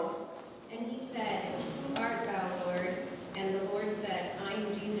going. And he said, Who art thou, Lord? And the Lord said, I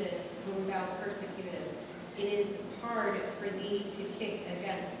am Jesus, whom thou persecutest. It is hard for thee to kick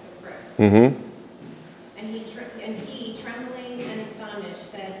against the pricks. Mm-hmm. And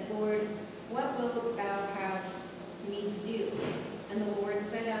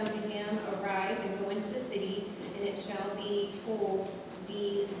shall be told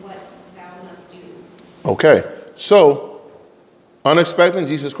thee what thou must do. Okay, so unexpectedly,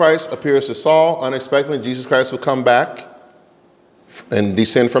 Jesus Christ appears to Saul. Unexpectedly, Jesus Christ will come back and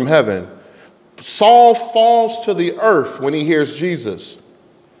descend from heaven. Saul falls to the earth when he hears Jesus.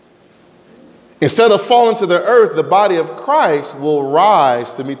 Instead of falling to the earth, the body of Christ will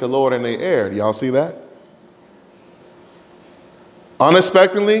rise to meet the Lord in the air. Do y'all see that?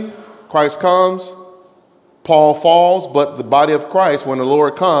 Unexpectedly, Christ comes, Paul falls, but the body of Christ, when the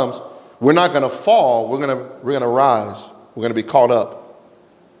Lord comes, we're not going to fall. We're going to rise. We're going to be caught up.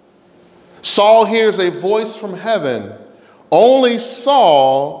 Saul hears a voice from heaven. Only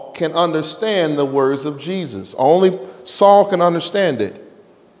Saul can understand the words of Jesus. Only Saul can understand it.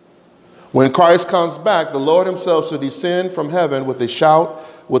 When Christ comes back, the Lord himself shall descend from heaven with a shout,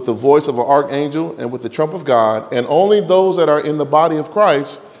 with the voice of an archangel, and with the trump of God. And only those that are in the body of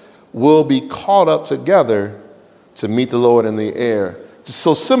Christ will be caught up together to meet the Lord in the air.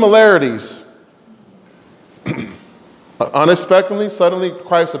 So similarities. Unexpectedly, suddenly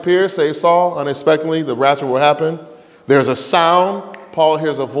Christ appears, saves Saul. Unexpectedly, the rapture will happen. There's a sound. Paul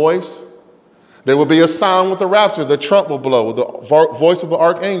hears a voice. There will be a sound with the rapture. The trump will blow with the voice of the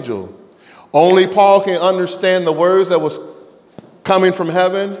archangel. Only Paul can understand the words that was coming from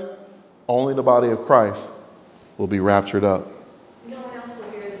heaven. Only the body of Christ will be raptured up. No one else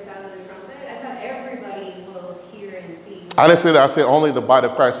will hear the sound of the trumpet. I thought everybody will hear and see. I didn't say that. I said only the body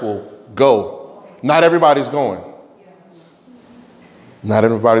of Christ will go. Not everybody's going. Not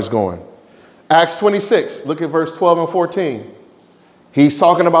everybody's going. Acts 26, look at verse 12 and 14. He's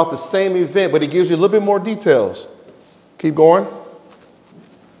talking about the same event, but he gives you a little bit more details. Keep going.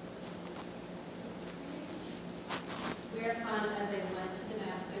 Whereupon, as I went to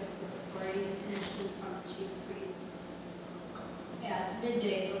Damascus with authority and commission from the chief priests, at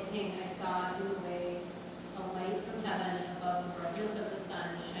midday, O king, I saw in the way a light from heaven above the brightness of the sun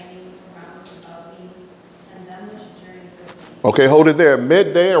shining around about me, and them which journeyed with me. Okay, hold it there.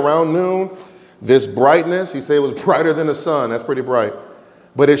 Midday, around noon, this brightness, he said it was brighter than the sun. That's pretty bright.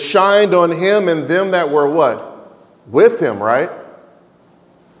 But it shined on him and them that were what? With him, right?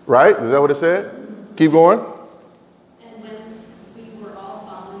 Right? Is that what it said? Keep going. And when we were all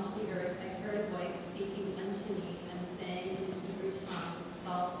fallen to the earth, I heard a voice speaking unto me and saying in the Hebrew tongue,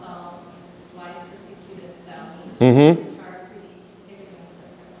 Saul, Saul, why persecutest thou me? It's hard for thee to kick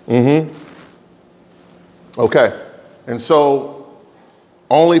against the pricks. Okay. And so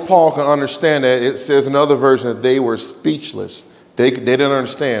only Paul can understand that. It says in other versions that they were speechless. They didn't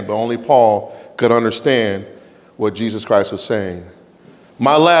understand, but only Paul could understand what Jesus Christ was saying.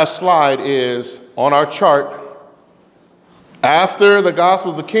 My last slide is on our chart. After the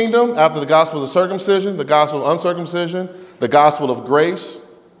gospel of the kingdom, after the gospel of the circumcision, the gospel of uncircumcision, the gospel of grace.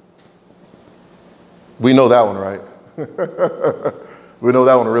 We know that one, right? We know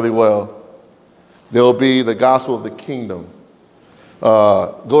that one really well. There will be the gospel of the kingdom.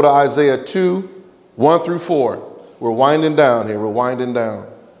 Go to Isaiah 2, 1 through 4. We're winding down here. We're winding down.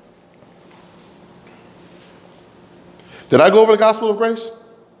 Did I go over the gospel of grace?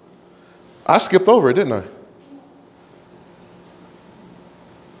 I skipped over it, didn't I?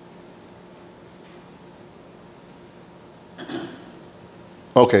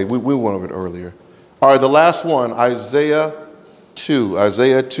 Okay, we went over it earlier. All right, the last one, Isaiah 2.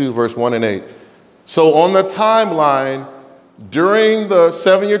 Isaiah 2, verse 1 and 8. So on the timeline, during the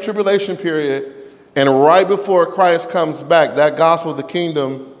 7-year tribulation period, and right before Christ comes back, that gospel of the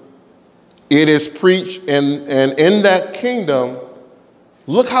kingdom, it is preached. And in that kingdom,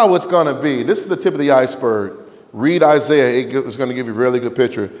 look how it's going to be. This is the tip of the iceberg. Read Isaiah. It's going to give you a really good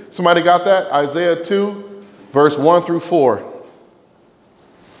picture. Somebody got that? Isaiah 2, verse 1 through 4.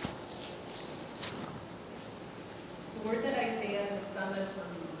 The word that Isaiah, the son of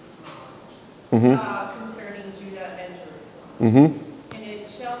concerning Judah and Jerusalem. And it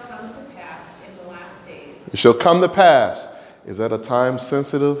shall come to pass in the last days. It shall come to pass. Is that a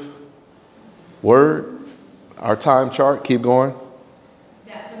time-sensitive word? Our time chart? Keep going.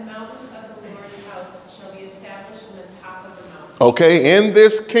 That the mountain of the Lord's house shall be established in the top of the mountain. Okay, in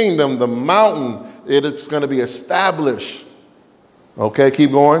this kingdom, the mountain, it's going to be established. Okay,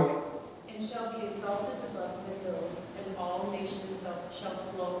 keep going. And shall be exalted above the hills, and all nations shall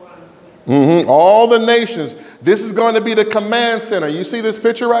flow unto it. All the nations. This is going to be the command center. You see this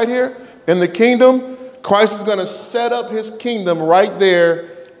picture right here? In the kingdom, Christ is going to set up his kingdom right there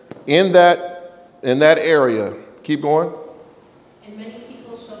in that area. Keep going. And many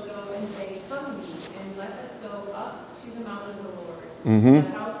people shall go and say, Come ye, and let us go up to the mountain of the Lord, the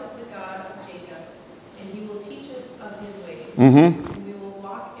house of the God of Jacob, and he will teach us of his ways, and we will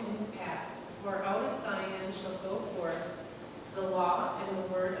walk in his path. For out of Zion shall go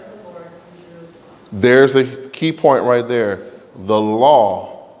There's the key point right there. The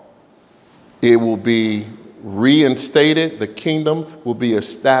law, it will be reinstated. The kingdom will be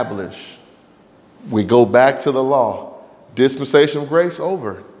established. We go back to the law. Dispensation of grace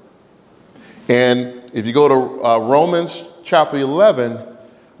over. And if you go to Romans chapter 11,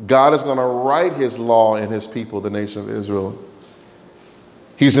 God is going to write his law in his people, the nation of Israel.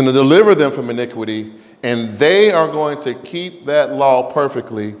 He's going to deliver them from iniquity, and they are going to keep that law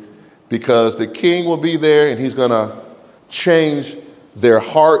perfectly, because the king will be there and he's going to change their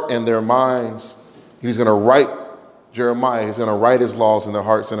heart and their minds. He's going to write Jeremiah. He's going to write his laws in their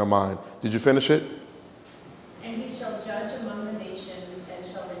hearts and their mind. Did you finish it? And he shall judge among the nations and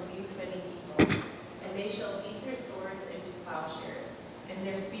shall release many people. And they shall beat their swords into plowshares and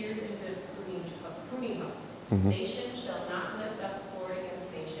their spears into pruning hooks. Nation shall not lift up sword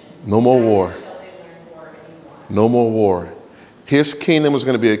against nation. No more war. Neither shall they learn war anymore. No more war. His kingdom is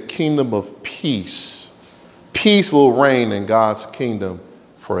going to be a kingdom of peace. Peace will reign in God's kingdom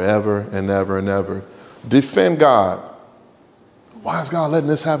forever and ever and ever. Defend God. Why is God letting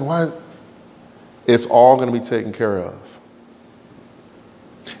this happen? Why? It's all going to be taken care of.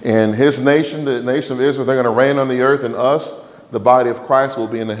 And his nation, the nation of Israel, they're going to reign on the earth, and us, the body of Christ, will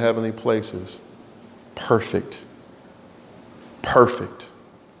be in the heavenly places. Perfect. Perfect.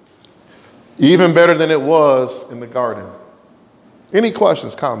 Even better than it was in the garden. Any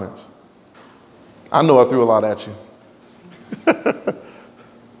questions, comments? I know I threw a lot at you. Do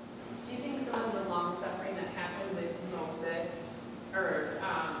you think some of the long suffering that happened with Moses, or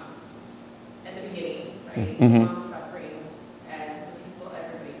at the beginning, right? Long suffering as the people,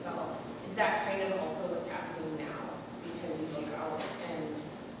 everybody felt, is that kind of also what's happening now? Because you look out and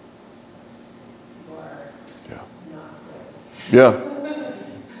you are not good. Yeah.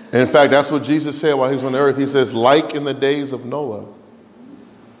 In fact, that's what Jesus said while he was on the earth. He says, like in the days of Noah.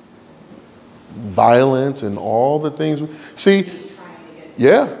 Violence and all the things. See,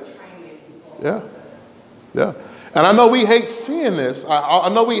 yeah. And I know we hate seeing this. I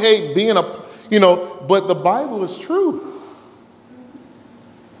know we hate being but the Bible is true.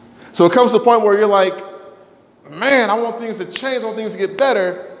 So it comes to the point where you're like, man, I want things to change, I want things to get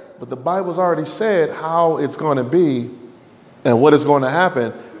better. But the Bible's already said how it's going to be and what is going to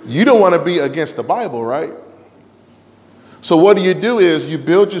happen. You don't want to be against the Bible, right? So what do is you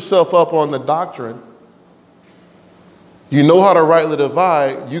build yourself up on the doctrine. You know how to rightly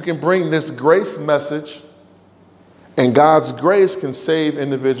divide. You can bring this grace message, and God's grace can save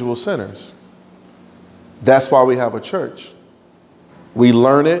individual sinners. That's why we have a church. We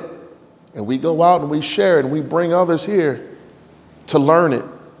learn it, and we go out and we share it, and we bring others here to learn it,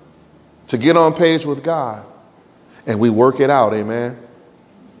 to get on page with God, and we work it out, amen?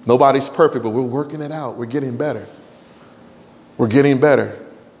 Nobody's perfect, but we're working it out. We're getting better. We're getting better.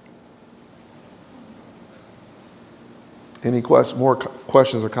 Any more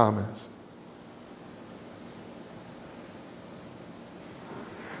questions or comments?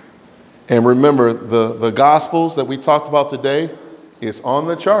 And remember, the Gospels that we talked about today, it's on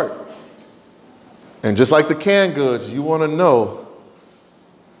the chart. And just like the canned goods, you want to know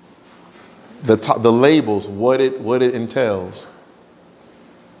the labels, what it entails.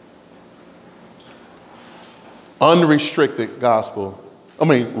 Unrestricted gospel.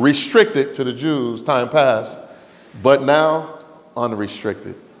 Restricted to the Jews, time past, but now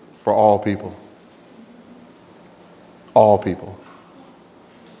unrestricted for all people. All people.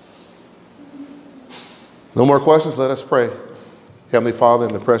 No more questions? Let us pray. Heavenly Father,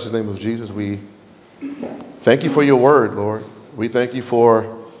 in the precious name of Jesus, we thank you for your word, Lord. We thank you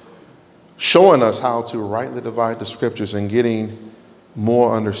for showing us how to rightly divide the scriptures and getting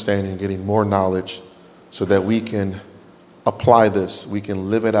more understanding, getting more knowledge, so that we can apply this, we can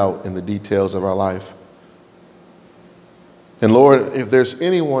live it out in the details of our life. And Lord, if there's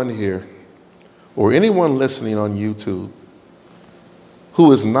anyone here or anyone listening on YouTube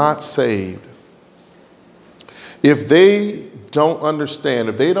who is not saved, if they don't understand,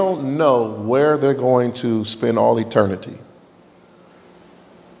 if they don't know where they're going to spend all eternity,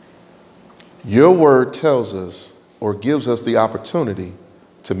 your word tells us or gives us the opportunity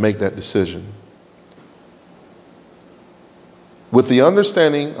to make that decision. With the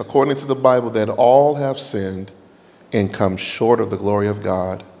understanding, according to the Bible, that all have sinned and come short of the glory of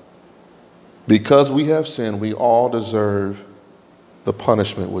God. Because we have sinned, we all deserve the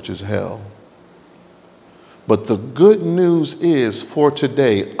punishment, which is hell. But the good news is for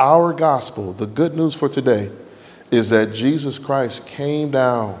today, our gospel, the good news for today is that Jesus Christ came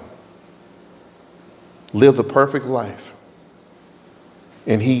down, lived a perfect life,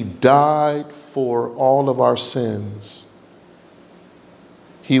 and he died for all of our sins.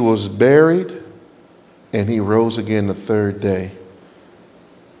 He was buried, and he rose again the third day.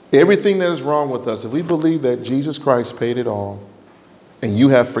 Everything that is wrong with us, if we believe that Jesus Christ paid it all and you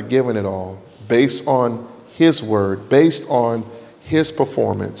have forgiven it all based on his word, based on his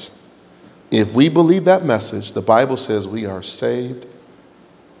performance, if we believe that message, the Bible says we are saved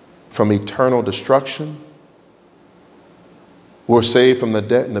from eternal destruction. We're saved from the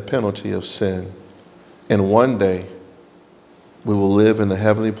debt and the penalty of sin. And one day, we will live in the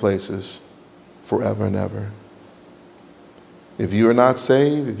heavenly places forever and ever. If you are not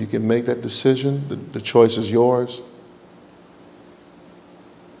saved, if you can make that decision, the choice is yours.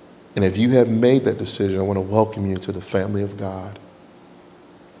 And if you have made that decision, I want to welcome you to the family of God.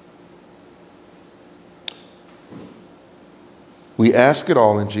 We ask it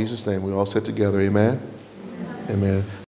all in Jesus' name. We all sit together. Amen. Amen.